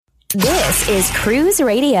This is Cruise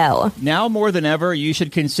Radio. Now more than ever, you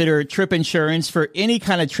should consider trip insurance for any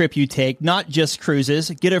kind of trip you take, not just cruises.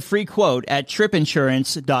 Get a free quote at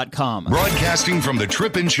tripinsurance.com. Broadcasting from the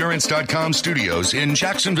tripinsurance.com studios in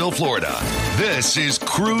Jacksonville, Florida. This is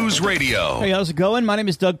Cruise Radio. Hey, how's it going? My name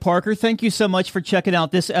is Doug Parker. Thank you so much for checking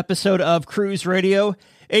out this episode of Cruise Radio.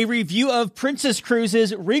 A review of Princess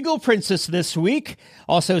Cruises' Regal Princess this week.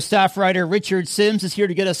 Also, staff writer Richard Sims is here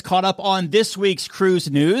to get us caught up on this week's cruise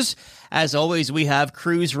news. As always, we have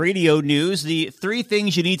Cruise Radio news, the 3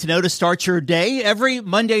 things you need to know to start your day every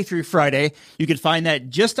Monday through Friday. You can find that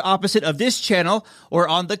just opposite of this channel or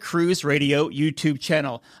on the Cruise Radio YouTube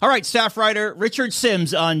channel. All right, staff writer Richard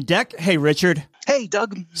Sims on deck. Hey, Richard. Hey,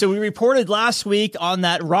 Doug. So we reported last week on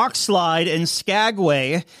that rock slide in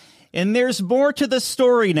Skagway. And there's more to the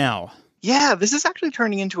story now. Yeah, this is actually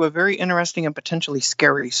turning into a very interesting and potentially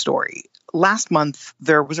scary story. Last month,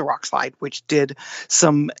 there was a rock slide which did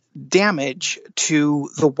some damage to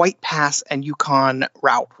the White Pass and Yukon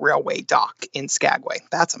Route Railway dock in Skagway.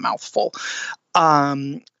 That's a mouthful.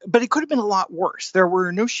 But it could have been a lot worse. There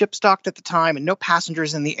were no ships docked at the time and no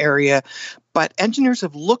passengers in the area. But engineers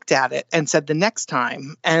have looked at it and said the next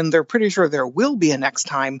time, and they're pretty sure there will be a next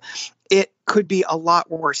time, it could be a lot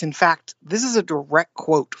worse. In fact, this is a direct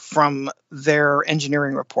quote from their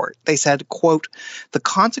engineering report. They said, quote, "The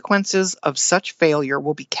consequences of such failure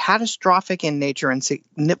will be catastrophic in nature and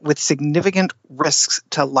with significant risks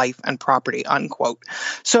to life and property," unquote.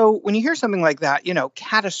 So when you hear something like that,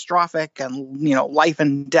 catastrophic and, life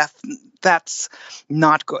and death, that's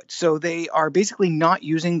not good. So they are basically not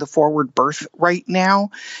using the forward berth right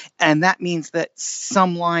now. And that means that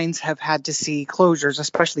some lines have had to see closures,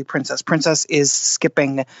 especially Princess. Princess is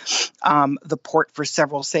skipping the port for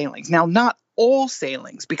several sailings. Now, not all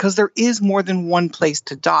sailings, because there is more than one place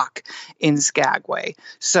to dock in Skagway.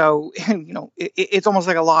 So, it's almost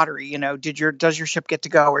like a lottery. Does your ship get to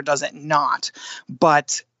go or does it not?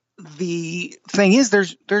 But the thing is,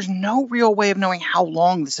 there's no real way of knowing how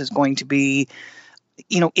long this is going to be,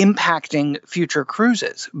 impacting future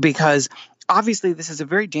cruises, because obviously this is a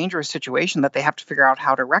very dangerous situation that they have to figure out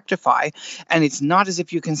how to rectify. And it's not as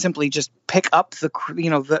if you can simply just pick up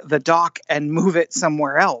the dock and move it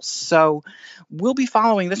somewhere else. So we'll be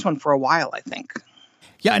following this one for a while, I think.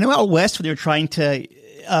 Yeah, I know out west when they're trying to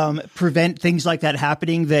prevent things like that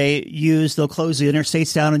happening, they'll close the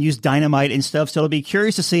interstates down and use dynamite and stuff. So it'll be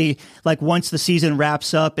curious to see, like, once the season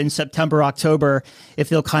wraps up in September, October, if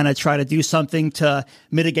they'll kind of try to do something to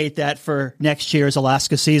mitigate that for next year's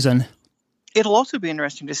Alaska season. It'll also be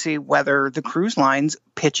interesting to see whether the cruise lines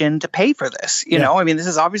pitch in to pay for this. This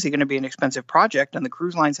is obviously going to be an expensive project, and the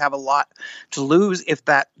cruise lines have a lot to lose if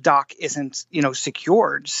that dock isn't,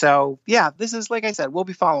 secured. So, yeah, this is, like I said, we'll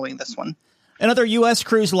be following this one. Another U.S.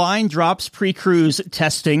 cruise line drops pre-cruise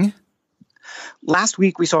testing. Last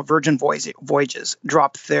week, we saw Virgin Voyages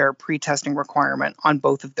drop their pre-testing requirement on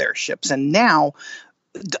both of their ships. And now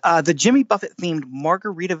the Jimmy Buffett-themed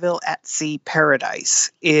Margaritaville at Sea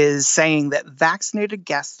Paradise is saying that vaccinated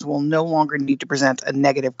guests will no longer need to present a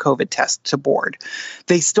negative COVID test to board.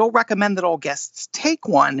 They still recommend that all guests take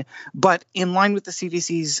one, but in line with the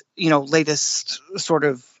CDC's, latest sort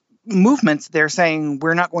of movements, they're saying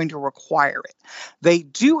we're not going to require it. They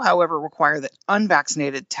do, however, require that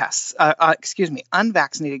unvaccinated guests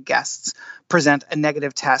present a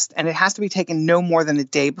negative test, and it has to be taken no more than a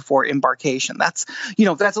day before embarkation. That's a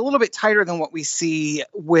little bit tighter than what we see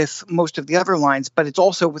with most of the other lines, but it's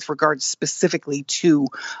also with regards specifically to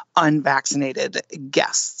unvaccinated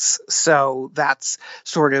guests. So that's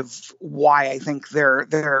sort of why I think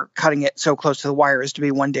they're cutting it so close to the wire as to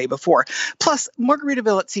be one day before. Plus,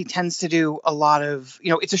 Margaritaville at Sea tends to do a lot of,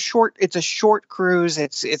 it's a short cruise.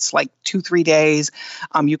 It's like 2-3 days.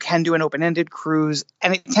 You can do an open-ended cruise,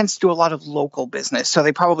 and it tends to do a lot of local business. So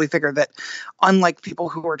they probably figure that, unlike people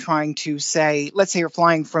who are trying to say, let's say you're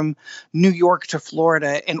flying from New York to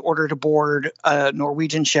Florida in order to board a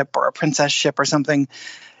Norwegian ship or a Princess ship or something,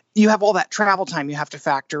 you have all that travel time you have to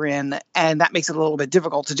factor in, and that makes it a little bit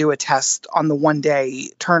difficult to do a test on the one-day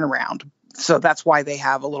turnaround. So that's why they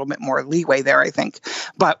have a little bit more leeway there, I think.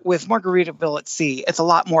 But with Margaritaville at Sea, it's a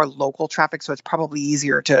lot more local traffic, so it's probably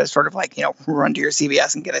easier to sort of run to your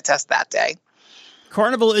CVS and get a test that day.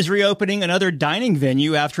 Carnival is reopening another dining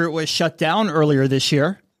venue after it was shut down earlier this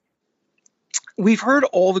year. We've heard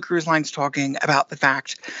all the cruise lines talking about the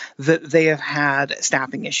fact that they have had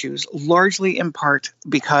staffing issues, largely in part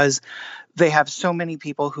because they have so many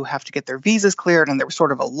people who have to get their visas cleared, and there was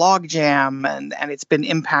sort of a logjam, and it's been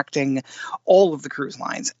impacting all of the cruise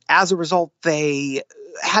lines. As a result, they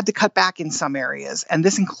had to cut back in some areas. And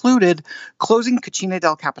this included closing Cucina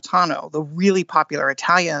del Capitano, the really popular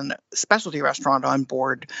Italian specialty restaurant on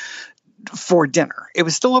board, for dinner. It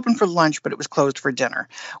was still open for lunch, but it was closed for dinner.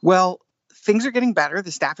 Well, things are getting better.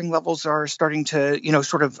 The staffing levels are starting to,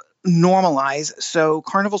 sort of normalize. So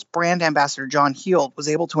Carnival's brand ambassador, John Heald, was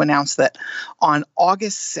able to announce that on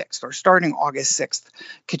August 6th, or starting August 6th,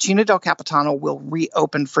 Cucina del Capitano will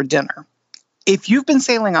reopen for dinner. If you've been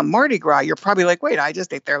sailing on Mardi Gras, you're probably like, wait, I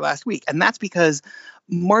just ate there last week. And that's because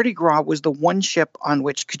Mardi Gras was the one ship on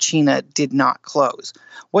which Cucina did not close.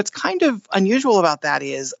 What's kind of unusual about that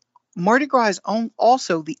is Mardi Gras is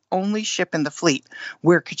also the only ship in the fleet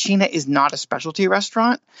where Cucina is not a specialty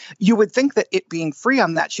restaurant. You would think that it being free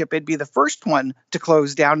on that ship, it'd be the first one to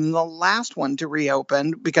close down and the last one to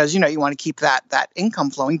reopen because, you want to keep that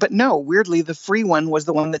income flowing. But no, weirdly, the free one was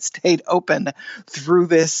the one that stayed open through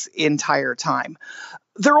this entire time.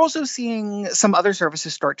 They're also seeing some other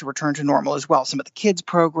services start to return to normal as well, some of the kids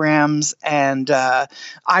programs. And I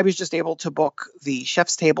was just able to book the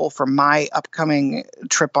chef's table for my upcoming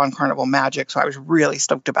trip on Carnival Magic. So I was really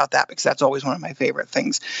stoked about that because that's always one of my favorite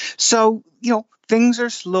things. So, things are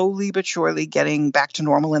slowly but surely getting back to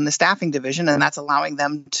normal in the staffing division, and that's allowing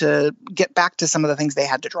them to get back to some of the things they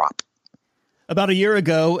had to drop. About a year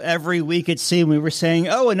ago, every week it seemed we were saying,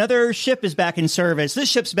 oh, another ship is back in service. This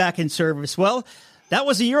ship's back in service. Well, that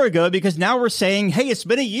was a year ago because now we're saying, hey, it's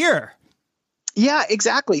been a year. Yeah,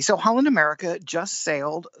 exactly. So Holland America just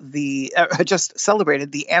just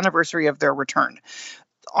celebrated the anniversary of their return.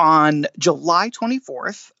 On July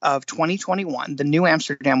 24th of 2021, the New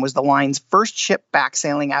Amsterdam was the line's first ship back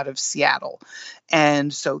sailing out of Seattle.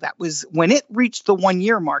 And so that was when it reached the 1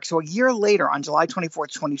 year mark. So a year later, on July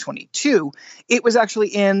 24th, 2022, it was actually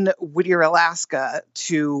in Whittier, Alaska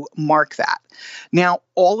to mark that. Now,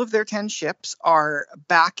 all of their 10 ships are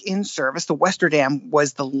back in service. The Westerdam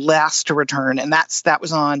was the last to return, and that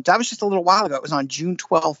was just a little while ago. It was on June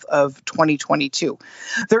 12th of 2022.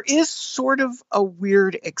 There is sort of a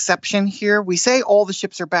weird exception here. We say all the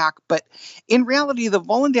ships are back, but in reality, the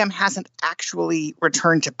Volendam hasn't actually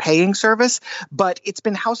returned to paying service, but it's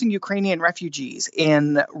been housing Ukrainian refugees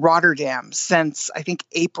in Rotterdam since, I think,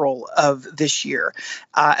 April of this year,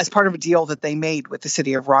 as part of a deal that they made with the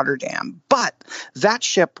city of Rotterdam. But that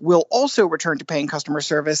ship will also return to paying customer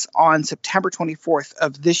service on September 24th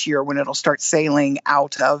of this year when it'll start sailing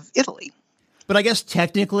out of Italy. But I guess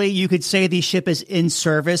technically you could say the ship is in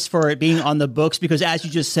service for it being on the books because, as you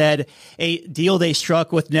just said, a deal they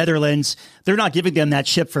struck with Netherlands, they're not giving them that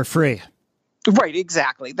ship for free. Right,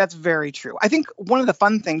 exactly. That's very true. I think one of the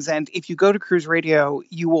fun things, and if you go to Cruise Radio,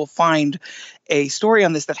 you will find a story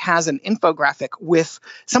on this that has an infographic with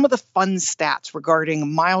some of the fun stats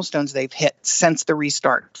regarding milestones they've hit since the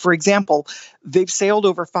restart. For example, they've sailed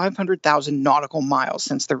over 500,000 nautical miles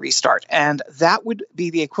since the restart, and that would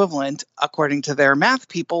be the equivalent, according to their math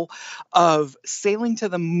people, of sailing to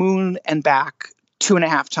the moon and back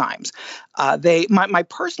 2.5 times. My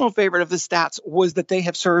personal favorite of the stats was that they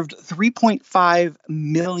have served 3.5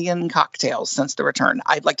 million cocktails since the return.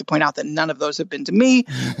 I'd like to point out that none of those have been to me,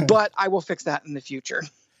 but I will fix that in the future.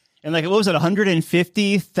 And what was it,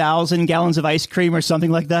 150,000 gallons of ice cream or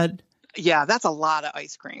something like that? Yeah, that's a lot of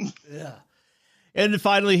ice cream. Yeah. And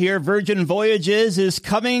finally here, Virgin Voyages is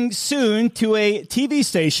coming soon to a TV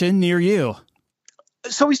station near you.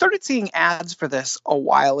 So we started seeing ads for this a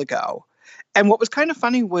while ago. And what was kind of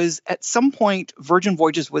funny was at some point, Virgin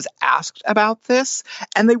Voyages was asked about this,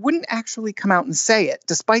 and they wouldn't actually come out and say it,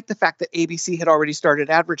 despite the fact that ABC had already started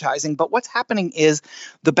advertising. But what's happening is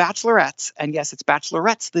the Bachelorettes, and yes, it's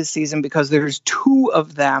Bachelorettes this season because there's 2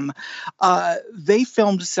 of them, they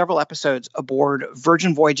filmed several episodes aboard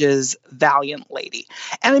Virgin Voyages' Valiant Lady.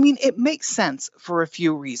 And I mean, it makes sense for a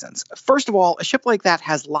few reasons. First of all, a ship like that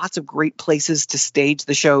has lots of great places to stage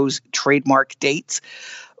the show's trademark dates.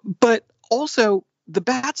 But also, The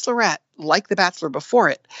Bachelorette, like The Bachelor before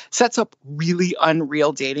it, sets up really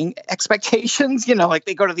unreal dating expectations.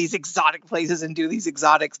 They go to these exotic places and do these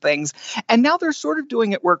exotic things. And now they're sort of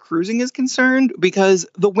doing it where cruising is concerned because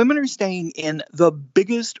the women are staying in the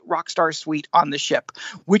biggest rock star suite on the ship,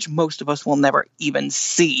 which most of us will never even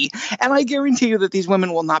see. And I guarantee you that these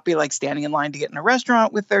women will not be standing in line to get in a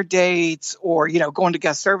restaurant with their dates or, going to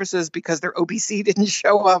guest services because their OBC didn't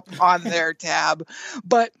show up on their tab.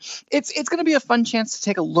 But it's going to be a fun chance to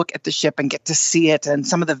take a look at the ship and get to see it and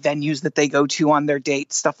some of the venues that they go to on their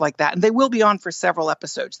dates, stuff like that. And they will be on for several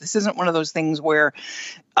episodes. This isn't one of those things where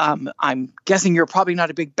I'm guessing you're probably not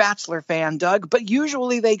a big Bachelor fan, Doug, but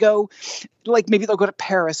usually they go, maybe they'll go to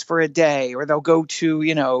Paris for a day or they'll go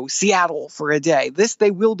to, Seattle for a day.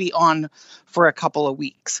 They will be on for a couple of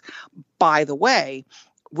weeks. by the way,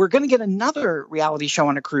 we're going to get another reality show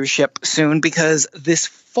on a cruise ship soon because this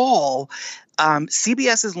fall,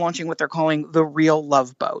 CBS is launching what they're calling The Real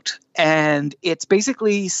Love Boat. And it's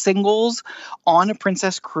basically singles on a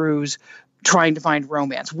princess cruise trying to find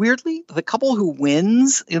romance. Weirdly, the couple who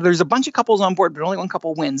wins, there's a bunch of couples on board, but only one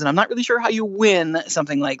couple wins. And I'm not really sure how you win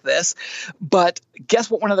something like this. But guess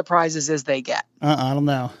what one of the prizes is they get? I don't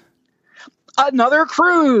know. Another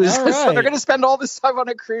cruise. All right. So they're going to spend all this time on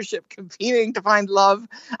a cruise ship competing to find love.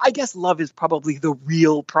 I guess love is probably the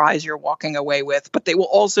real prize you're walking away with, but they will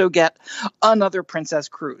also get another princess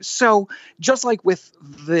cruise. So just like with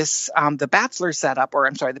this, the Bachelor setup, or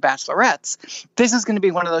I'm sorry, the Bachelorettes, this is going to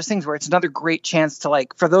be one of those things where it's another great chance to,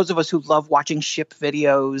 like, for those of us who love watching ship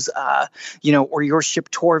videos, or your ship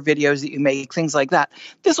tour videos that you make, things like that.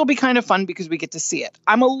 This will be kind of fun because we get to see it.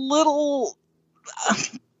 I'm a little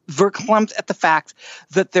verklempt at the fact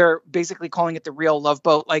that they're basically calling it The Real Love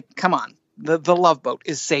Boat. Like, come on, the Love Boat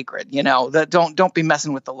is sacred, that don't be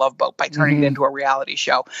messing with the Love Boat by turning it into a reality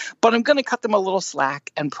show. But I'm going to cut them a little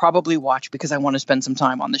slack and probably watch because I want to spend some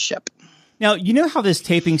time on the ship. Now, you know how this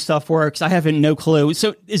taping stuff works. I have no clue.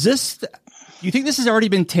 So do you think this has already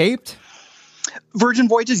been taped? Virgin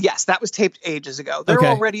Voyages, yes, that was taped ages ago. They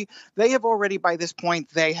have already by this point,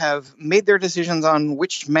 they have made their decisions on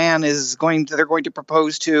which man they're going to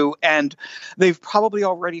propose to, and they've probably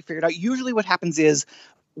already figured out. Usually what happens is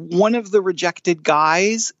one of the rejected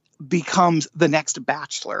guys becomes the next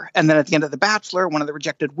bachelor, and then at the end of the Bachelor, one of the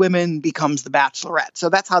rejected women becomes the Bachelorette. So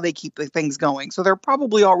that's how they keep the things going. So they're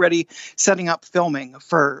probably already setting up filming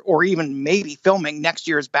or even maybe filming next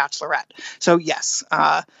year's Bachelorette. So yes,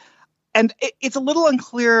 and it's a little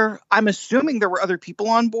unclear. I'm assuming there were other people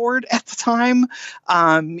on board at the time.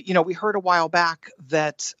 We heard a while back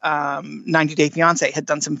that 90 Day Fiancé had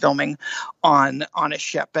done some filming on a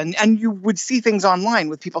ship. And you would see things online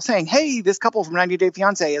with people saying, hey, this couple from 90 Day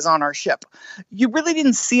Fiancé is on our ship. You really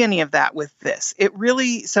didn't see any of that with this.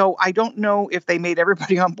 So I don't know if they made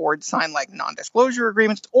everybody on board sign like non-disclosure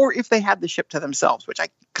agreements or if they had the ship to themselves, which I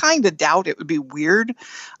kind of doubt. It would be weird.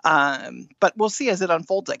 But we'll see as it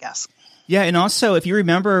unfolds, I guess. Yeah, and also, if you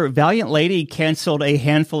remember, Valiant Lady canceled a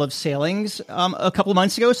handful of sailings a couple of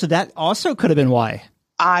months ago, so that also could have been why.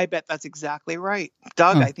 I bet that's exactly right.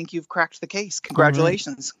 Doug, I think you've cracked the case.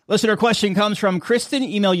 Congratulations. Right. Listener question comes from Kristen.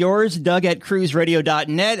 Email yours,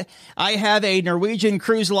 doug@cruiseradio.net. I have a Norwegian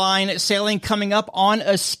Cruise Line sailing coming up on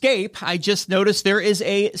Escape. I just noticed there is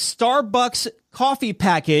a Starbucks coffee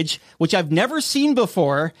package, which I've never seen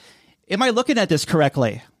before. Am I looking at this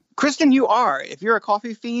correctly? Kristen, you are. If you're a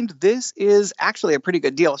coffee fiend, this is actually a pretty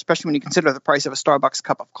good deal, especially when you consider the price of a Starbucks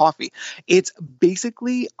cup of coffee. It's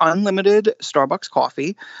basically unlimited Starbucks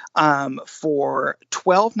coffee for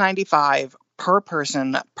 $12.95 per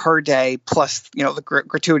person per day, plus the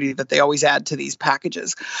gratuity that they always add to these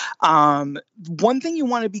packages. One thing you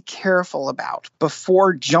want to be careful about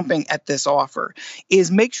before jumping at this offer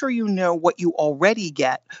is make sure you know what you already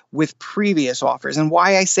get with previous offers. And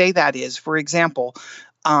why I say that is, for example,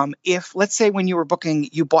 if, let's say, when you were booking,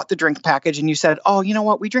 you bought the drink package and you said, oh, you know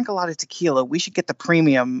what, we drink a lot of tequila, we should get the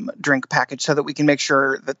premium drink package so that we can make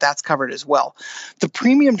sure that that's covered as well. The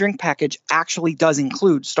premium drink package actually does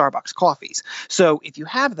include Starbucks coffees. So if you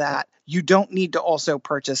have that, you don't need to also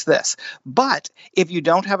purchase this. But if you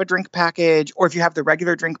don't have a drink package, or if you have the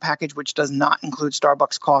regular drink package, which does not include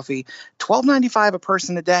Starbucks coffee, $12.95 a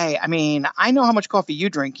person a day. I mean, I know how much coffee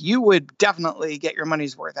you drink. You would definitely get your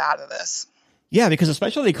money's worth out of this. Yeah, because a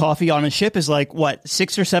specialty coffee on a ship is like, what,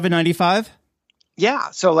 $6 or $7.95?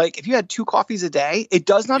 Yeah. So like if you had 2 coffees a day, it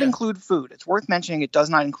does not include food. It's worth mentioning it does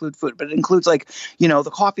not include food, but it includes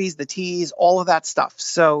the coffees, the teas, all of that stuff.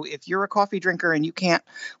 So if you're a coffee drinker and you can't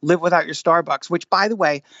live without your Starbucks, which by the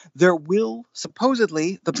way, there will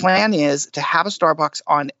supposedly, the plan is to have a Starbucks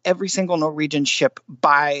on every single Norwegian ship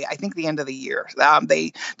by, I think, the end of the year.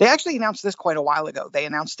 They actually announced this quite a while ago. They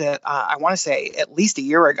announced it, I want to say at least a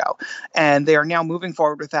year ago, and they are now moving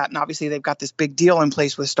forward with that. And obviously they've got this big deal in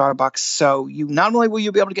place with Starbucks. So not only will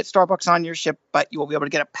you be able to get Starbucks on your ship, but you will be able to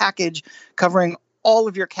get a package covering all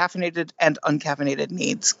of your caffeinated and uncaffeinated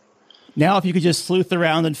needs. Now, if you could just sleuth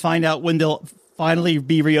around and find out when they'll finally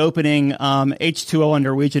be reopening H2O on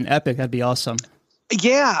Norwegian Epic, that'd be awesome.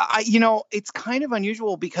 Yeah, it's kind of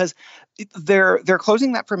unusual because they're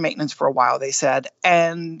closing that for maintenance for a while, they said,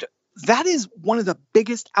 and that is one of the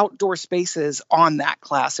biggest outdoor spaces on that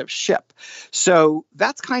class of ship. So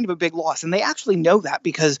that's kind of a big loss. And they actually know that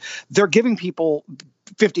because they're giving people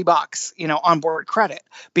 $50, onboard credit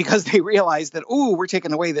because they realized that, ooh, we're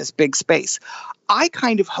taking away this big space. I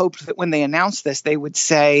kind of hoped that when they announced this, they would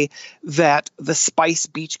say that the Spice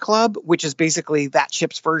Beach Club, which is basically that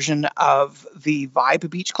ship's version of the Vibe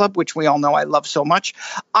Beach Club, which we all know I love so much.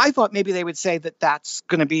 I thought maybe they would say that that's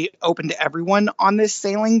going to be open to everyone on this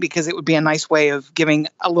sailing because it would be a nice way of giving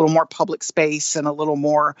a little more public space and a little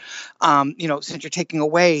more, since you're taking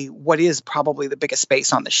away what is probably the biggest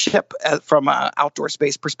space on the ship from an outdoor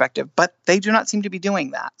space perspective. But they do not seem to be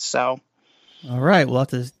doing that. So, all right, we'll have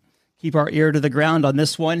to keep our ear to the ground on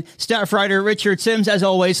this one. Staff writer Richard Sims, as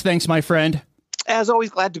always, thanks, my friend. As always,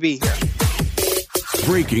 glad to be here.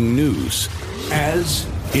 Breaking news as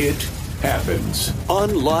it happens.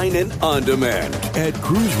 Online and on demand at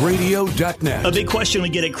cruiseradio.net. A big question we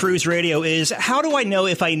get at Cruise Radio is, how do I know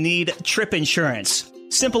if I need trip insurance?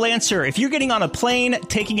 Simple answer. If you're getting on a plane,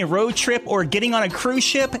 taking a road trip, or getting on a cruise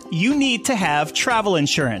ship, you need to have travel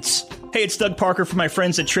insurance. Hey, it's Doug Parker from my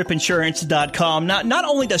friends at tripinsurance.com. Not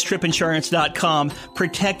only does tripinsurance.com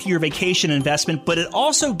protect your vacation investment, but it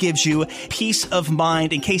also gives you peace of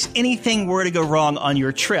mind in case anything were to go wrong on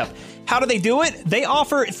your trip. How do they do it? They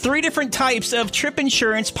offer 3 different types of trip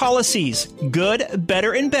insurance policies. Good,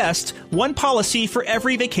 better, and best. One policy for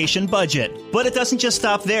every vacation budget. But it doesn't just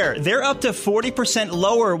stop there. They're up to 40%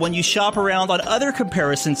 lower when you shop around on other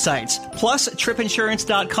comparison sites. Plus,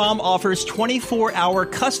 tripinsurance.com offers 24-hour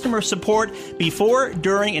customer support before,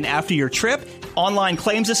 during, and after your trip, online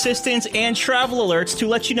claims assistance, and travel alerts to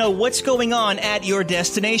let you know what's going on at your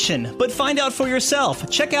destination. But find out for yourself.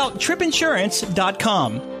 Check out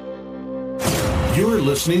tripinsurance.com. You're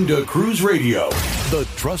listening to Cruise Radio, the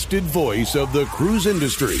trusted voice of the cruise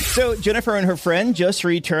industry. So Jennifer and her friend just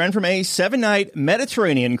returned from a 7-night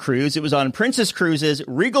Mediterranean cruise. It was on Princess Cruises'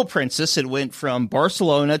 Regal Princess. It went from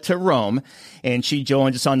Barcelona to Rome, and she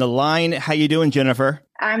joins us on the line. How you doing, Jennifer?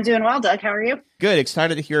 I'm doing well, Doug. How are you? Good.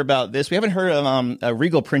 Excited to hear about this. We haven't heard of a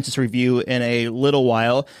Regal Princess review in a little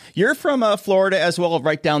while. You're from Florida as well,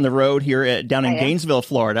 right down the road here down in Gainesville,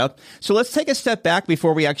 Florida. So let's take a step back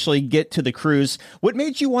before we actually get to the cruise. What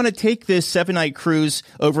made you want to take this 7-night cruise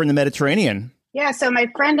over in the Mediterranean? Yeah, so my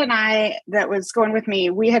friend and I that was going with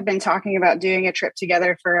me, we had been talking about doing a trip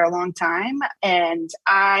together for a long time. And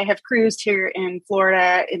I have cruised here in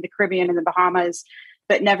Florida, in the Caribbean, in the Bahamas,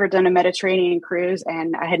 but never done a Mediterranean cruise,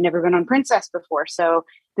 and I had never been on Princess before. So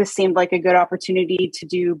this seemed like a good opportunity to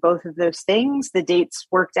do both of those things. The dates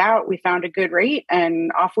worked out. We found a good rate,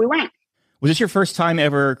 and off we went. Was this your first time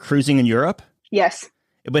ever cruising in Europe? Yes.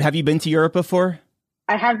 But have you been to Europe before?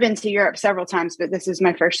 I have been to Europe several times, but this is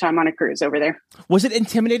my first time on a cruise over there. Was it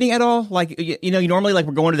intimidating at all? Like, you normally like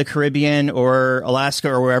we're going to the Caribbean or Alaska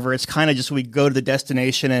or wherever. It's kind of just we go to the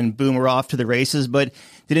destination and boom, we're off to the races. But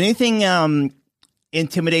did anything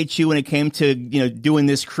intimidate you when it came to, doing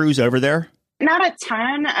this cruise over there? Not a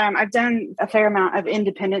ton. I've done a fair amount of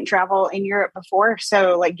independent travel in Europe before.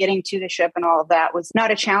 So like getting to the ship and all of that was not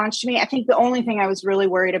a challenge to me. I think the only thing I was really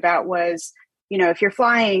worried about was, if you're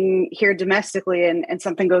flying here domestically and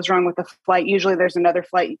something goes wrong with the flight, usually there's another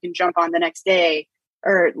flight you can jump on the next day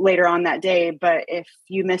or later on that day. But if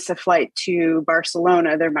you miss a flight to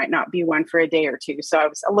Barcelona, there might not be one for a day or two. So I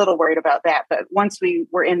was a little worried about that. But once we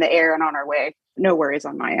were in the air and on our way, no worries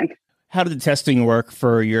on my end. How did the testing work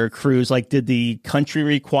for your cruise? Like, did the country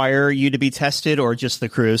require you to be tested or just the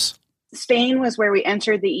cruise? Spain was where we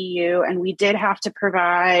entered the EU, and we did have to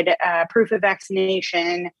provide proof of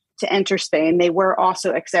vaccination to enter Spain. They were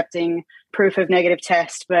also accepting proof of negative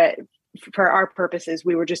test, but for our purposes,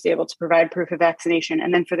 we were just able to provide proof of vaccination.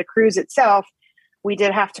 And then for the cruise itself, we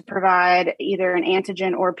did have to provide either an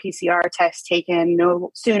antigen or PCR test taken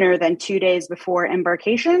no sooner than 2 days before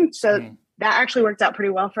embarkation. So that actually worked out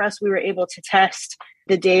pretty well for us. We were able to test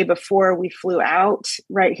the day before we flew out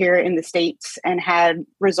right here in the States and had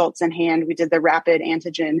results in hand. We did the rapid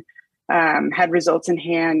antigen, had results in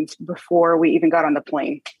hand before we even got on the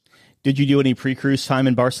plane. Did you do any pre-cruise time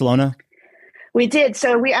in Barcelona? We did.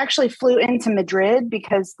 So we actually flew into Madrid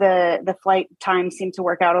because the flight time seemed to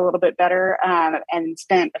work out a little bit better, and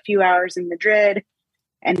spent a few hours in Madrid,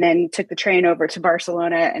 and then took the train over to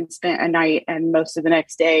Barcelona and spent a night and most of the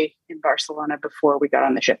next day in Barcelona before we got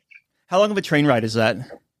on the ship. How long of a train ride is that?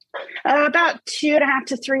 About 2.5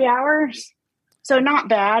 to 3 hours. So not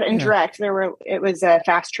bad and direct. It was a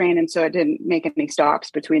fast train, and so it didn't make any stops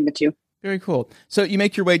between the two. Very cool. So you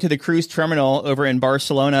make your way to the cruise terminal over in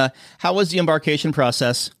Barcelona. How was the embarkation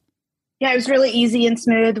process? Yeah, it was really easy and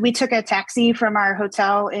smooth. We took a taxi from our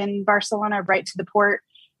hotel in Barcelona right to the port.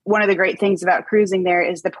 One of the great things about cruising there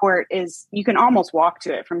is the port is you can almost walk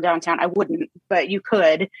to it from downtown. I wouldn't, but you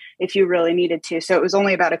could if you really needed to. So it was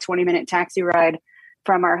only about a 20-minute taxi ride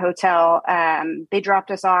from our hotel. They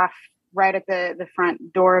dropped us off right at the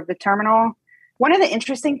front door of the terminal. One of the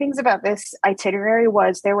interesting things about this itinerary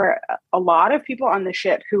was there were a lot of people on the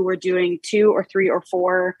ship who were doing 2 or 3 or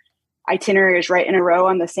 4 itineraries right in a row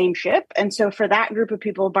on the same ship. And so for that group of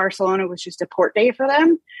people, Barcelona was just a port day for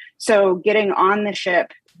them. So getting on the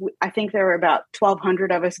ship, I think there were about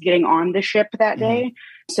 1,200 of us getting on the ship that day.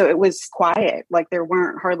 So it was quiet. Like there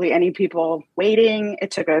weren't hardly any people waiting. It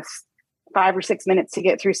took us 5 or 6 minutes to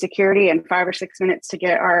get through security and 5 or 6 minutes to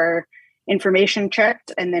get our information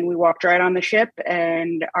checked. And then we walked right on the ship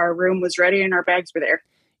and our room was ready and our bags were there.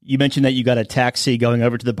 You mentioned that you got a taxi going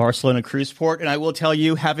over to the Barcelona cruise port, and I will tell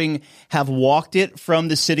you, have walked it from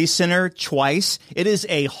the city center twice, it is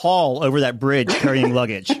a haul over that bridge carrying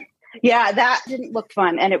luggage. Yeah, that didn't look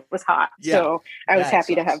fun, and it was hot, so I was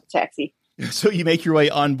happy to have a taxi. So you make your way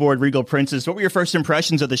on board Regal Princess. What were your first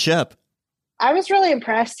impressions of the ship? I was really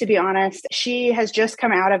impressed, to be honest. She has just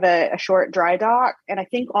come out of a short dry dock, and I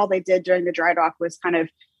think all they did during the dry dock was kind of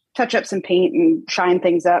touch up some paint and shine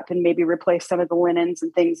things up and maybe replace some of the linens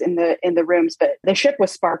and things in the rooms. But the ship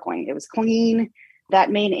was sparkling. It was clean.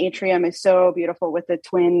 That main atrium is so beautiful with the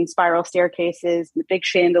twin spiral staircases, the big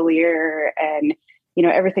chandelier, and, you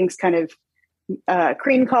know, everything's kind of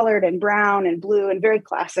cream colored and brown and blue and very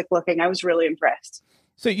classic looking. I was really impressed.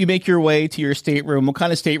 So you make your way to your stateroom. What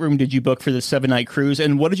kind of stateroom did you book for the 7-night cruise,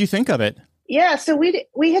 and what did you think of it? Yeah, so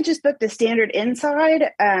we had just booked the standard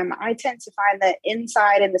inside. I tend to find that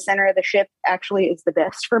inside in the center of the ship actually is the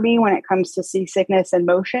best for me when it comes to seasickness and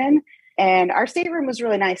motion. And our stateroom was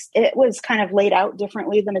really nice. It was kind of laid out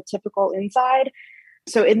differently than a typical inside.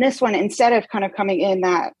 So in this one, instead of kind of coming in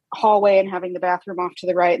that hallway and having the bathroom off to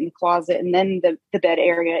the right and the closet and then the bed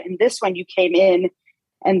area, in this one you came in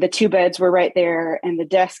and the 2 beds were right there and the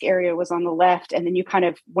desk area was on the left. And then you kind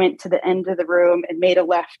of went to the end of the room and made a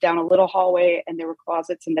left down a little hallway and there were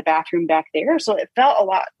closets in the bathroom back there. So it felt a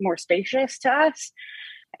lot more spacious to us.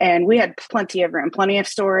 And we had plenty of room, plenty of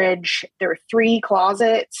storage. There were 3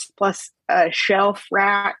 closets plus a shelf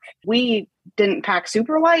rack. We didn't pack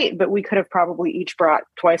super light, but we could have probably each brought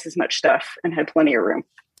twice as much stuff and had plenty of room.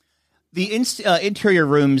 The interior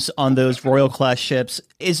rooms on those Royal class ships,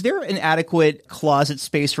 is there an adequate closet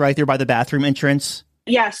space right there by the bathroom entrance?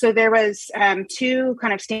 Yeah, so there was 2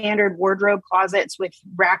 kind of standard wardrobe closets with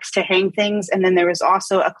racks to hang things. And then there was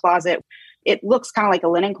also a closet. It looks kind of like a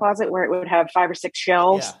linen closet where it would have 5 or 6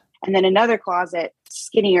 shelves. Yeah. And then another closet,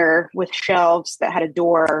 skinnier, with shelves that had a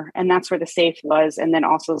door. And that's where the safe was. And then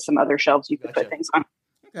also some other shelves you could put things on.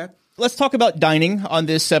 Okay. Let's talk about dining on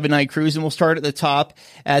this 7-night cruise, and we'll start at the top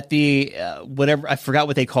at the whatever, I forgot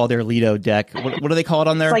what they call their Lido deck. What do they call it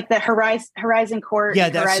on there? It's like the Horizon Court, yeah,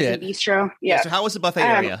 that's Horizon it. Bistro. Yeah. So how was the buffet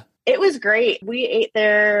area? It was great. We ate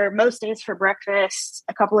there most days for breakfast,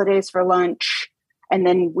 a couple of days for lunch, and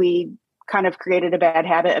then we kind of created a bad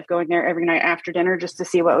habit of going there every night after dinner just to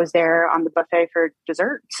see what was there on the buffet for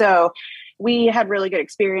dessert. So we had really good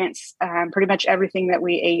experience. Pretty much everything that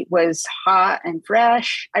we ate was hot and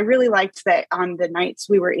fresh. I really liked that on the nights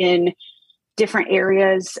we were in different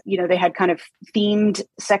areas, you know, they had kind of themed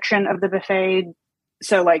section of the buffet.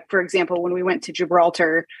 So like, for example, when we went to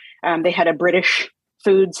Gibraltar, they had a British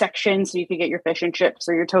food section. So you could get your fish and chips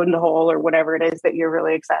or your toad in the hole or whatever it is that you're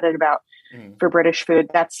really excited about for British food.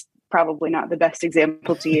 That's probably not the best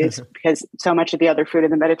example to use because so much of the other food in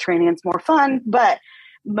the Mediterranean is more fun, but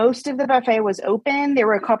most of the buffet was open. There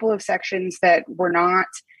were a couple of sections that were not.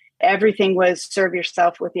 Everything was serve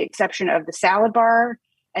yourself with the exception of the salad bar.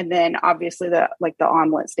 And then obviously the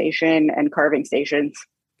omelet station and carving stations.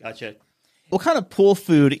 Gotcha. What kind of pool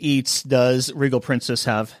food eats does Regal Princess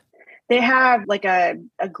have? They have like a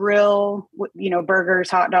grill, you know,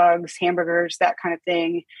 burgers, hot dogs, hamburgers, that kind of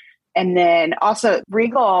thing. And then also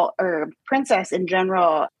Regal or Princess in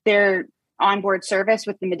general, their onboard service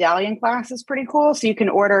with the medallion class is pretty cool. So you can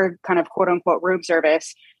order kind of quote unquote room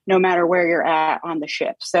service no matter where you're at on the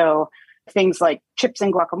ship. So things like chips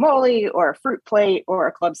and guacamole or a fruit plate or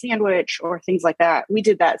a club sandwich or things like that. We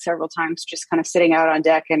did that several times, just kind of sitting out on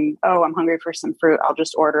deck and, oh, I'm hungry for some fruit. I'll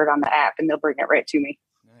just order it on the app and they'll bring it right to me.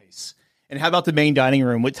 Nice. And how about the main dining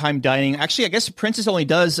room? What time dining? Actually, I guess Princess only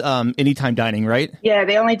does anytime dining, right? Yeah,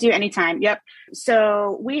 they only do anytime. Yep.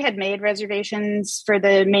 So we had made reservations for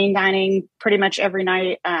the main dining pretty much every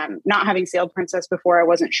night. Not having sailed Princess before, I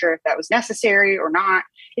wasn't sure if that was necessary or not.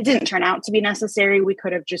 It didn't turn out to be necessary. We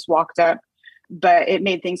could have just walked up, but it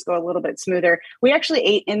made things go a little bit smoother. We actually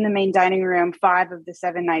ate in the main dining room 5 of the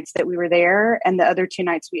 7 nights that we were there. And the other 2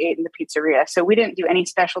 nights we ate in the pizzeria. So we didn't do any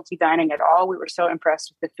specialty dining at all. We were so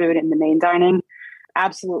impressed with the food in the main dining.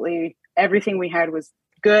 Absolutely everything we had was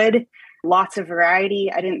good. lots of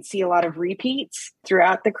variety. I didn't see a lot of repeats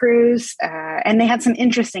throughout the cruise. And they had some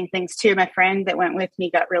interesting things too. My friend that went with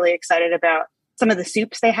me got really excited about some of the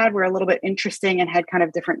soups they had were a little bit interesting and had kind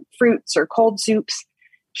of different fruits or cold soups.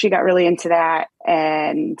 She got really into that.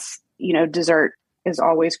 And, dessert is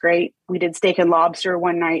always great. We did steak and lobster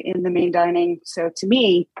one night in the main dining. So to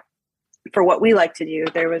me, for what we like to do,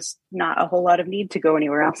 there was not a whole lot of need to go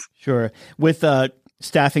anywhere else. Sure. With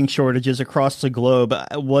staffing shortages across the globe,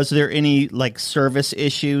 was there any service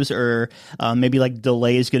issues or maybe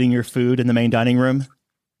delays getting your food in the main dining room?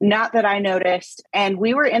 Not that I noticed. And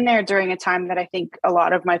we were in there during a time that I think a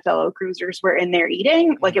lot of my fellow cruisers were in there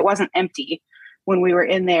eating. It wasn't empty. When we were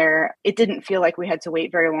in there, it didn't feel like we had to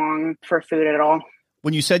wait very long for food at all.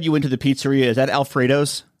 When you said you went to the pizzeria, is that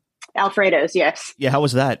Alfredo's? Alfredo's, yes. Yeah, how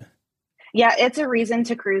was that? Yeah, it's a reason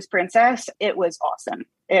to cruise Princess. It was awesome.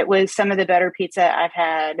 It was some of the better pizza I've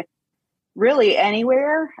had really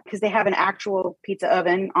anywhere because they have an actual pizza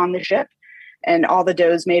oven on the ship and all the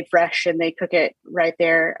dough's made fresh and they cook it right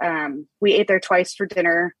there. We ate there twice for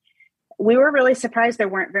dinner. We were really surprised there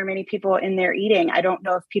weren't very many people in there eating. I don't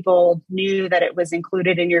know if people knew that it was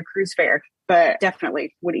included in your cruise fare, but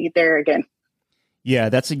definitely would eat there again. Yeah,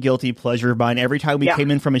 that's a guilty pleasure of mine. Every time we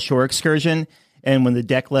came in from a shore excursion, and when the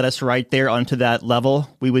deck led us right there onto that level,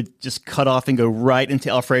 we would just cut off and go right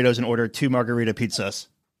into Alfredo's and order 2 margarita pizzas.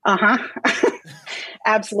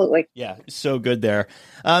 Absolutely. Yeah, so good there.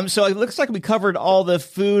 So it looks like we covered all the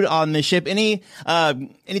food on the ship.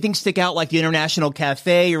 Anything stick out like the International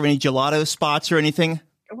Cafe or any gelato spots or anything?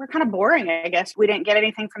 We're kind of boring, I guess. We didn't get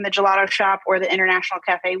anything from the gelato shop or the International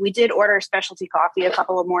Cafe. We did order specialty coffee a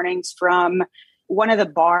couple of mornings from one of the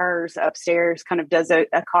bars upstairs, kind of does a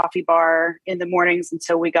coffee bar in the mornings. And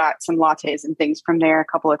so we got some lattes and things from there a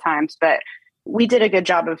couple of times. But we did a good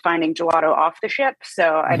job of finding gelato off the ship.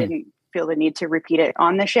 So I didn't feel the need to repeat it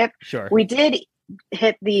on the ship. Sure. We did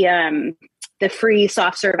hit the free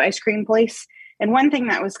soft serve ice cream place. And one thing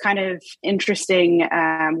that was kind of interesting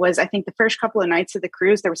was I think the first couple of nights of the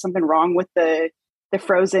cruise, there was something wrong with the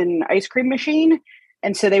frozen ice cream machine.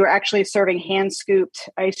 And so they were actually serving hand scooped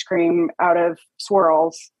ice cream out of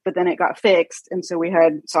swirls, but then it got fixed. And so we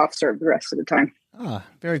had soft serve the rest of the time. Ah,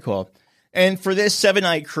 very cool. And for this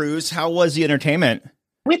 7-night cruise, how was the entertainment?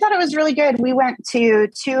 We thought it was really good. We went to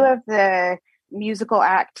 2 of the musical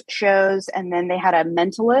act shows, and then they had a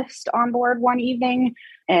mentalist on board one evening.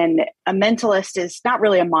 And a mentalist is not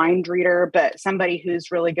really a mind reader, but somebody who's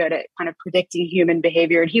really good at kind of predicting human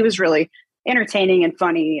behavior. And he was really entertaining and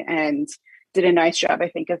funny and did a nice job, I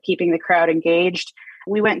think, of keeping the crowd engaged.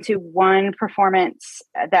 We went to one performance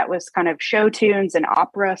that was kind of show tunes and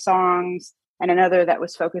opera songs, and another that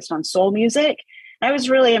was focused on soul music. I was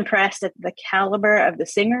really impressed at the caliber of the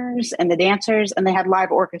singers and the dancers, and they had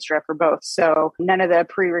live orchestra for both. So none of the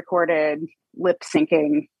pre-recorded lip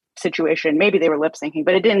syncing situation. Maybe they were lip syncing,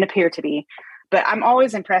 but it didn't appear to be. But I'm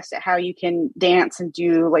always impressed at how you can dance and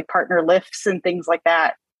do partner lifts and things like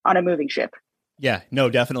that on a moving ship. Yeah, no,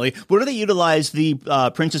 definitely. What do they utilize the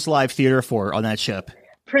Princess Live Theater for on that ship?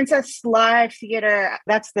 Princess Live Theater,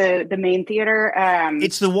 that's the main theater.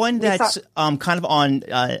 It's the one that's kind of on,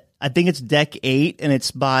 I think it's deck 8, and it's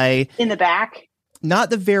by... In the back? Not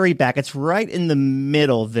the very back. It's right in the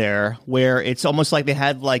middle there, where it's almost like they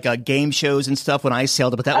had game shows and stuff when I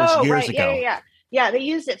sailed it, but that was years ago. Yeah, they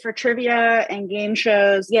used it for trivia and game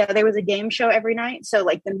shows. Yeah, there was a game show every night. So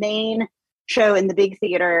the main show in the big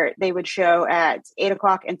theater, they would show at 8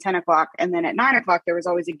 o'clock and 10 o'clock. And then at 9 o'clock, there was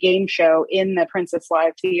always a game show in the Princess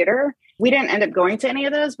Live Theater. We didn't end up going to any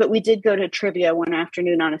of those, but we did go to trivia one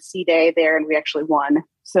afternoon on a sea day there, and we actually won.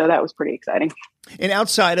 So that was pretty exciting. And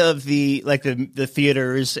outside of the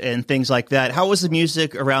theaters and things like that, how was the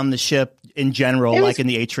music around the ship in general, in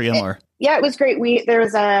the atrium? Yeah, it was great. There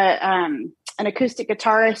was an acoustic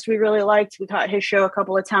guitarist we really liked. We caught his show a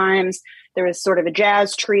couple of times. There was sort of a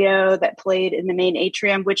jazz trio that played in the main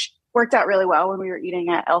atrium, which worked out really well when we were eating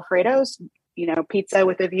at Alfredo's. Pizza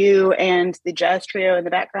with a view and the jazz trio in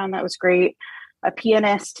the background. That was great. A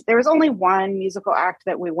pianist. There was only one musical act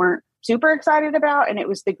that we weren't super excited about, and it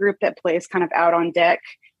was the group that plays kind of out on deck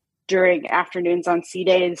during afternoons on sea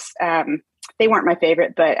days. They weren't my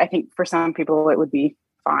favorite, but I think for some people it would be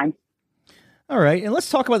fine. All right, and let's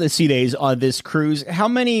talk about the sea days on this cruise. How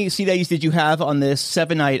many sea days did you have on this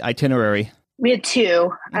 7-night itinerary? We had 2.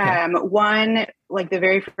 Okay. One, the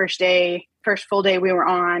very first full day we were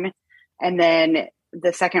on, and then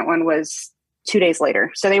the second one was 2 days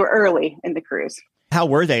later. So they were early in the cruise. How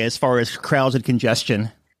were they as far as crowds and congestion?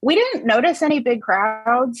 We didn't notice any big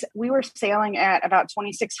crowds. We were sailing at about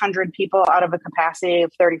 2,600 people out of a capacity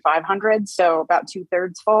of 3,500, so about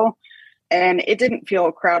 2/3 full. and it didn't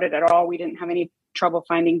feel crowded at all. We didn't have any trouble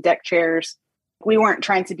finding deck chairs. We weren't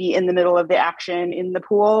trying to be in the middle of the action in the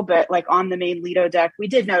pool, but like on the main Lido deck, we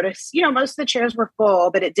did notice, most of the chairs were full,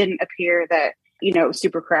 but it didn't appear that, it was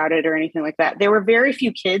super crowded or anything like that. There were very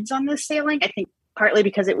few kids on this sailing. I think partly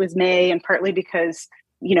because it was May and partly because,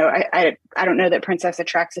 I don't know that Princess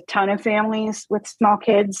attracts a ton of families with small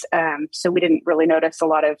kids. So we didn't really notice a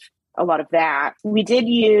lot of that. We did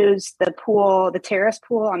use the terrace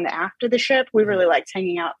pool on the aft of the ship. We really liked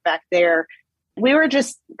hanging out back there. We were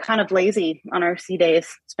just kind of lazy on our sea days,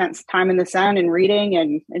 spent time in the sun and reading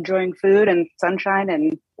and enjoying food and sunshine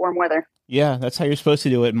and warm weather. Yeah, that's how you're supposed to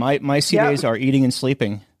do it. My sea days are eating and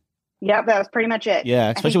sleeping. Yep, that was pretty much it.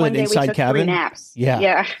 Yeah, especially with an inside cabin. 3 naps.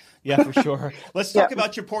 Yeah. Yeah, for sure. Let's talk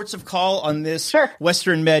about your ports of call on this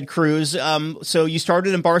Western Med cruise. So you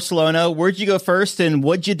started in Barcelona. Where'd you go first and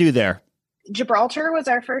what'd you do there? Gibraltar was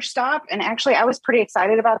our first stop. And actually, I was pretty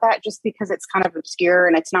excited about that just because it's kind of obscure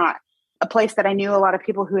and it's not a place that I knew a lot of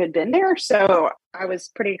people who had been there. So I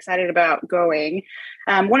was pretty excited about going.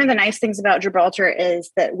 One of the nice things about Gibraltar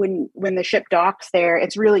is that when the ship docks there,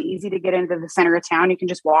 it's really easy to get into the center of town. You can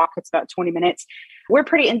just walk. It's about 20 minutes. We're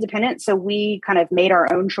pretty independent. So we kind of made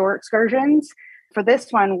our own shore excursions. For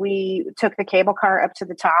this one, we took the cable car up to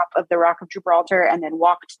the top of the Rock of Gibraltar and then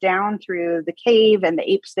walked down through the cave and the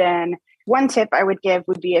Ape's Den. One tip I would give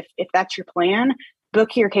would be if that's your plan,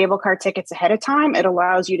 book your cable car tickets ahead of time. It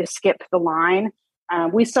allows you to skip the line.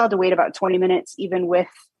 We still had to wait about 20 minutes, even with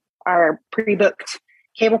our pre-booked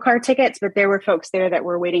cable car tickets, but there were folks there that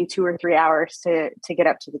were waiting 2 or 3 hours to get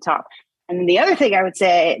up to the top. And the other thing I would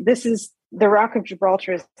say, the Rock of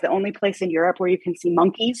Gibraltar is the only place in Europe where you can see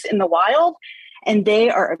monkeys in the wild, and they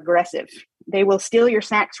are aggressive. They will steal your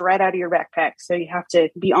snacks right out of your backpack. So you have to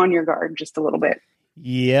be on your guard just a little bit.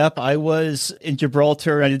 Yep, I was in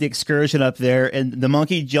Gibraltar. I did the excursion up there, and the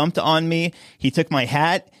monkey jumped on me. He took my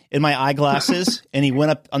hat and my eyeglasses, and he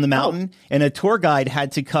went up on the mountain, and a tour guide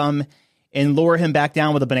had to come and lower him back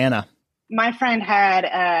down with a banana. My friend had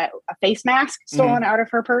a face mask stolen out of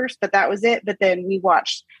her purse, but that was it. But then we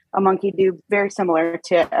watched a monkey do very similar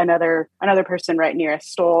to another person right near us,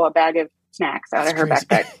 stole a bag of snacks out of her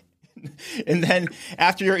backpack. And then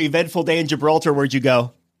after your eventful day in Gibraltar, where'd you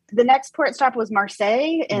go? The next port stop was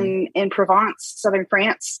Marseille in Provence, southern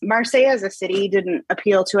France. Marseille as a city didn't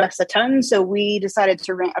appeal to us a ton, so we decided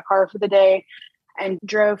to rent a car for the day and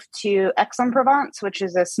drove to Aix-en-Provence, which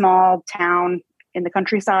is a small town in the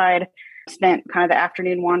countryside. Spent kind of the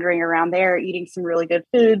afternoon wandering around there, eating some really good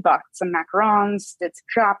food, bought some macarons, did some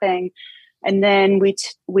shopping. And then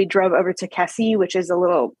we drove over to Cassis, which is a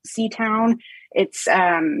little sea town. It's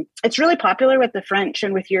really popular with the French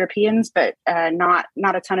and with Europeans, but not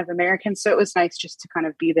a ton of Americans. So it was nice just to kind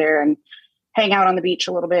of be there and hang out on the beach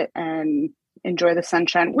a little bit and enjoy the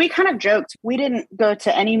sunshine. We kind of joked. We didn't go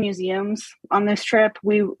to any museums on this trip.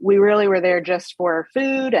 We really were there just for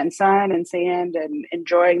food and sun and sand and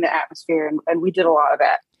enjoying the atmosphere. And we did a lot of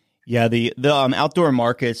that. Yeah, the outdoor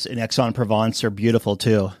markets in Aix-en-Provence are beautiful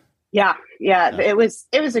too. Yeah. It was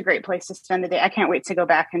a great place to spend the day. I can't wait to go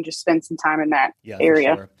back and just spend some time in that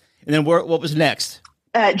area. Sure. And then what was next?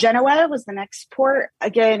 Genoa was the next port.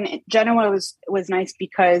 Again, Genoa was nice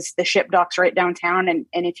because the ship docks right downtown. And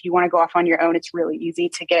if you want to go off on your own, it's really easy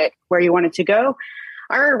to get where you wanted to go.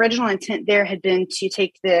 Our original intent there had been to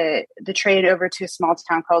take the train over to a small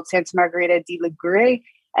town called Santa Margherita di Ligure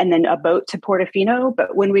and then a boat to Portofino.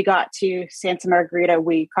 But when we got to Santa Margherita,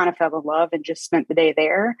 we kind of fell in love and just spent the day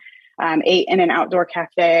there. Ate in an outdoor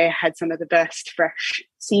cafe, had some of the best fresh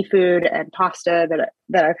seafood and pasta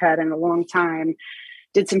that I've had in a long time.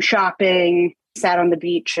 Did some shopping, sat on the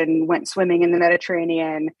beach and went swimming in the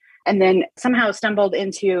Mediterranean, and then somehow stumbled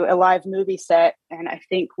into a live movie set. And I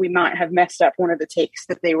think we might have messed up one of the takes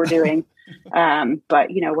that they were doing. But what are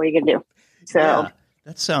you going to do? So yeah,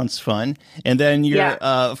 that sounds fun. And then your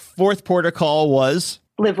fourth port of call was?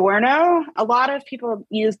 Livorno. A lot of people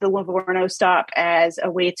use the Livorno stop as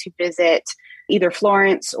a way to visit either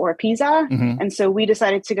Florence or Pisa. Mm-hmm. And so we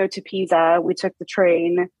decided to go to Pisa. We took the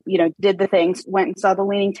train, did the things, went and saw the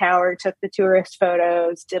Leaning Tower, took the tourist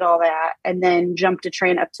photos, did all that, and then jumped a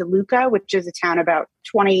train up to Lucca, which is a town about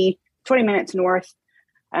 20 minutes north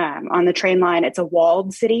on the train line. It's a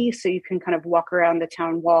walled city, so you can kind of walk around the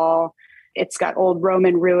town wall. It's got old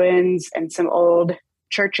Roman ruins and some old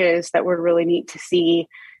churches that were really neat to see,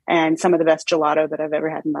 and some of the best gelato that I've ever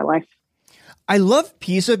had in my life. I love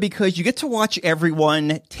Pisa because you get to watch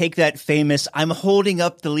everyone take that famous "I'm holding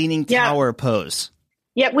up the Leaning Tower" pose.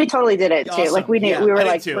 Yeah, we totally did it too. Awesome. Like we knew, we were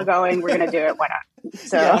like, we're going to do it. Why not?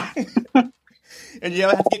 So And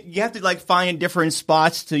you have to like find different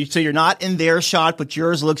spots so you're not in their shot, but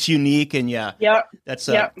yours looks unique. And that's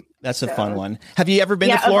a fun one. Have you ever been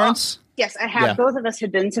to Florence? Yes, I have. Yeah. Both of us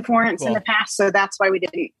had been to Florence in the past, so that's why we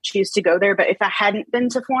didn't choose to go there. But if I hadn't been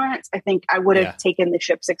to Florence, I think I would have taken the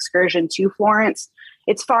ship's excursion to Florence.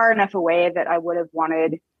 It's far enough away that I would have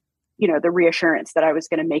wanted, the reassurance that I was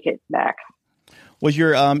going to make it back. Was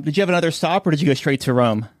your did you have another stop, or did you go straight to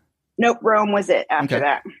Rome? Nope, Rome was it after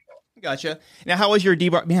that. Gotcha. Now, how was your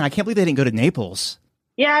debark? Man, I can't believe they didn't go to Naples.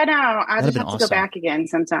 Yeah, I know. I just have to go back again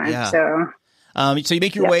sometime. Yeah. So you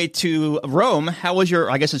make your way to Rome. How was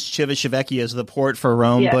I guess it's Civitavecchia is the port for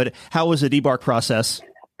Rome, but how was the debark process?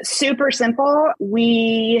 Super simple.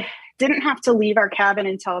 We didn't have to leave our cabin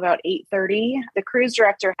until about 8:30. The cruise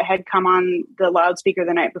director had come on the loudspeaker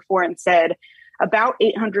the night before and said about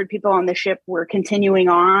 800 people on the ship were continuing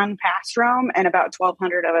on past Rome, and about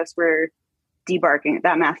 1,200 of us were debarking.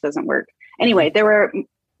 That math doesn't work. Anyway, there were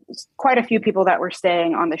quite a few people that were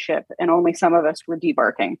staying on the ship, and only some of us were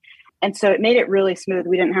debarking. And so it made it really smooth.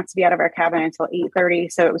 We didn't have to be out of our cabin until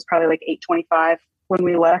 8:30. So it was probably like 8:25 when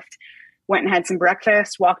we left. Went and had some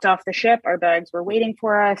breakfast, walked off the ship. Our bags were waiting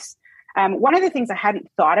for us. One of the things I hadn't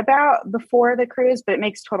thought about before the cruise, but it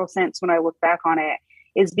makes total sense when I look back on it,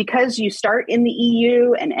 is because you start in the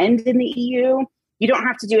EU and end in the EU, you don't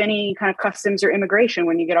have to do any kind of customs or immigration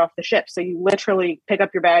when you get off the ship. So you literally pick up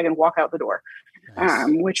your bag and walk out the door,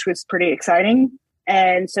 which was pretty exciting.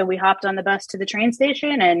 And so we hopped on the bus to the train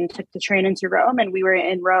station and took the train into Rome. And we were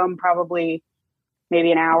in Rome probably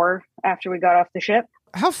maybe an hour after we got off the ship.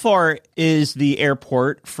 How far is the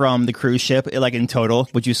airport from the cruise ship, like in total,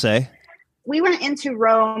 would you say? We went into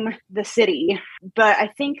Rome, the city, but I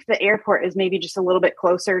think the airport is maybe just a little bit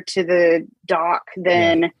closer to the dock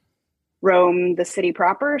than Rome, the city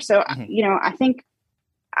proper. So, I think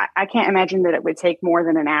I can't imagine that it would take more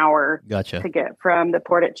than an hour to get from the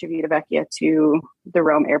port at Civitavecchia to the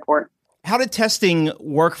Rome airport. How did testing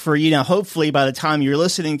work for you? Now, hopefully by the time you're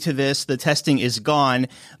listening to this, the testing is gone.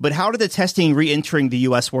 But how did the testing re-entering the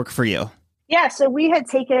U.S. work for you? Yeah, so we had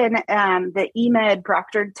taken the eMed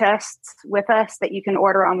proctored tests with us that you can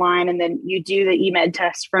order online, and then you do the eMed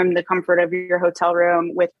test from the comfort of your hotel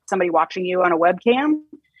room with somebody watching you on a webcam.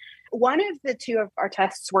 One of the two of our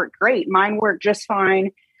tests worked great. Mine worked just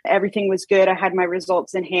fine. Everything was good. I had my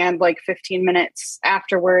results in hand like 15 minutes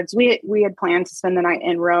afterwards. We had planned to spend the night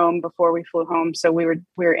in Rome before we flew home, so we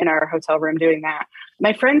were in our hotel room doing that.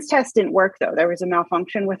 My friend's test didn't work though. There was a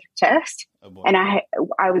malfunction with her test, and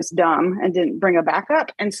I was dumb and didn't bring a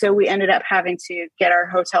backup, and so we ended up having to get our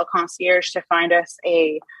hotel concierge to find us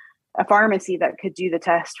a pharmacy that could do the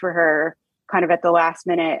test for her, kind of at the last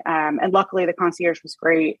minute. And luckily, the concierge was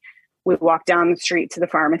great. We walked down the street to the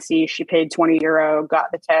pharmacy. She paid €20,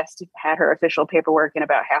 got the test, had her official paperwork in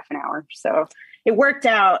about half an hour. So it worked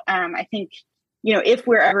out. I think, if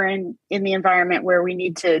we're ever in the environment where we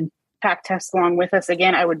need to pack tests along with us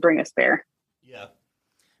again, I would bring a spare. Yeah.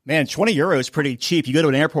 Man, €20 is pretty cheap. You go to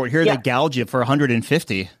an airport here, they gouge you for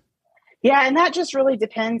 150. Yeah, and that just really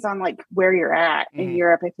depends on like where you're at in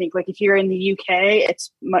Europe. I think like if you're in the UK,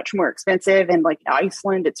 it's much more expensive, and like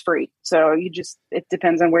Iceland, it's free. So it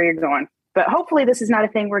depends on where you're going. But hopefully this is not a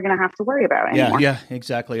thing we're going to have to worry about anymore. Yeah,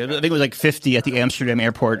 exactly. I think it was like 50 at the Amsterdam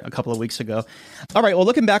airport a couple of weeks ago. All right, well,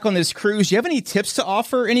 looking back on this cruise, do you have any tips to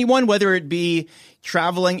offer anyone, whether it be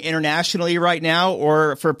traveling internationally right now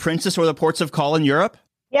or for Princess or the ports of call in Europe?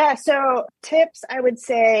 Yeah, so tips, I would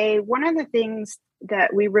say one of the things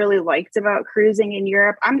that we really liked about cruising in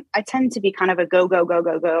Europe, I tend to be kind of a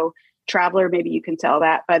go traveler. Maybe you can tell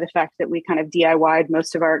that by the fact that we kind of DIY'd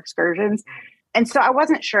most of our excursions. And so I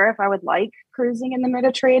wasn't sure if I would like cruising in the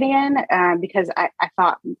Mediterranean because I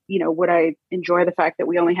thought, would I enjoy the fact that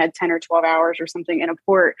we only had 10 or 12 hours or something in a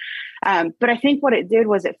port? But I think what it did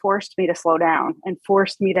was it forced me to slow down and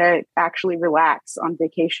forced me to actually relax on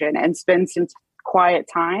vacation and spend some quiet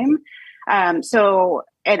time.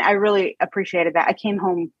 And I really appreciated that. I came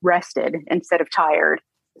home rested instead of tired.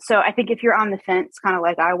 So I think if you're on the fence, kind of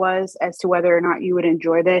like I was, as to whether or not you would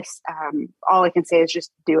enjoy this, all I can say is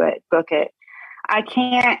just do it, book it. I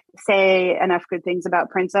can't say enough good things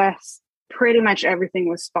about Princess. Pretty much everything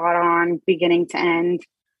was spot on, beginning to end.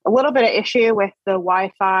 A little bit of issue with the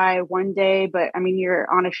Wi-Fi one day, but I mean, you're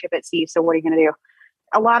on a ship at sea, so what are you going to do?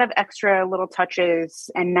 A lot of extra little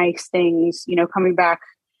touches and nice things, coming back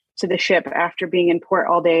to the ship after being in port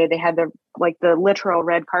all day. They had the literal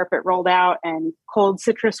red carpet rolled out and cold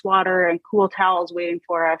citrus water and cool towels waiting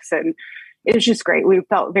for us. And it was just great. We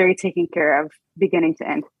felt very taken care of beginning to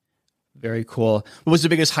end. Very cool. What was the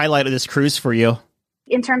biggest highlight of this cruise for you?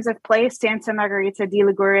 in terms of place, Santa Margarita di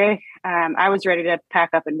Ligure, I was ready to pack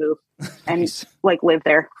up and move and live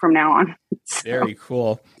there from now on. So. Very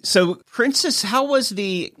cool. So Princess, how was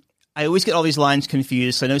I always get all these lines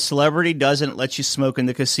confused. I know Celebrity doesn't let you smoke in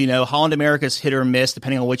the casino. Holland America's hit or miss,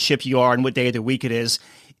 depending on which ship you are and what day of the week it is.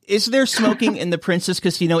 Is there smoking in the Princess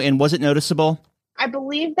Casino, and was it noticeable? I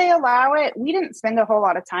believe they allow it. We didn't spend a whole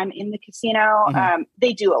lot of time in the casino.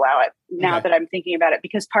 They do allow it now that I'm thinking about it,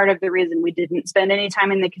 because part of the reason we didn't spend any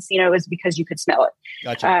time in the casino is because you could smell it.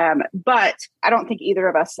 Gotcha. But I don't think either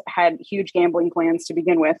of us had huge gambling plans to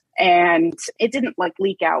begin with. And it didn't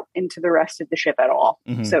leak out into the rest of the ship at all.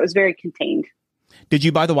 So it was very contained. Did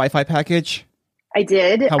you buy the Wi-Fi package? I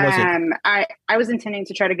did. How was it? I was intending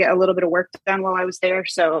to try to get a little bit of work done while I was there,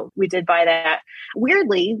 so we did buy that.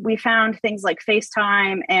 Weirdly, we found things like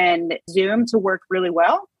FaceTime and Zoom to work really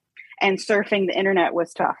well, and surfing the internet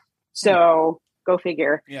was tough. So go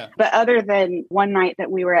figure. Yeah. But other than one night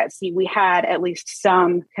that we were at sea, we had at least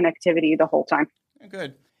some connectivity the whole time.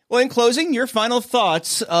 Good. Well, in closing, your final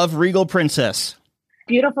thoughts of Regal Princess.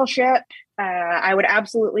 Beautiful ship. I would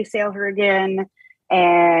absolutely sail her again.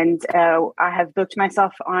 And I have booked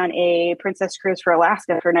myself on a Princess cruise for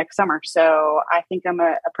Alaska for next summer. So I think I'm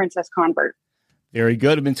a Princess convert. Very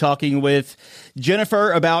good. I've been talking with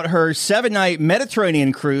Jennifer about her 7-night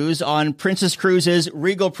Mediterranean cruise on Princess Cruises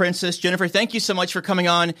Regal Princess. Jennifer, thank you so much for coming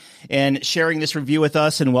on and sharing this review with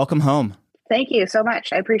us, and welcome home. Thank you so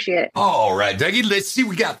much. I appreciate it. All right, Dougie, let's see what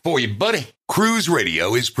we got for you, buddy. Cruise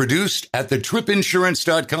Radio is produced at the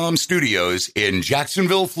TripInsurance.com studios in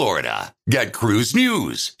Jacksonville, Florida. Get cruise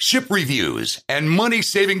news, ship reviews, and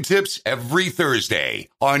money-saving tips every Thursday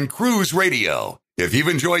on Cruise Radio. If you've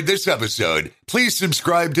enjoyed this episode, please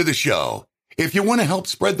subscribe to the show. If you want to help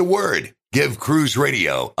spread the word, give Cruise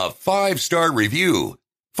Radio a 5-star review.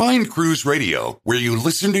 Find Cruise Radio where you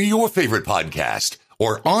listen to your favorite podcast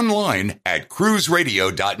or online at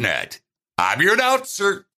cruiseradio.net. I'm your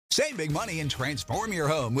announcer. Save big money and transform your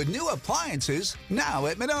home with new appliances now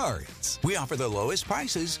at Menards. We offer the lowest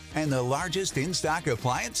prices and the largest in-stock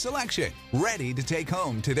appliance selection. Ready to take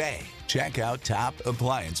home today. Check out top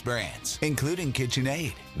appliance brands, including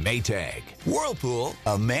KitchenAid, Maytag, Whirlpool,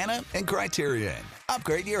 Amana, and Criterion.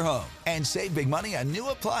 Upgrade your home and save big money on new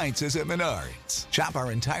appliances at Menards. Shop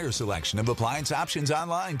our entire selection of appliance options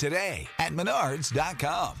online today at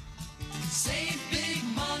menards.com. Save big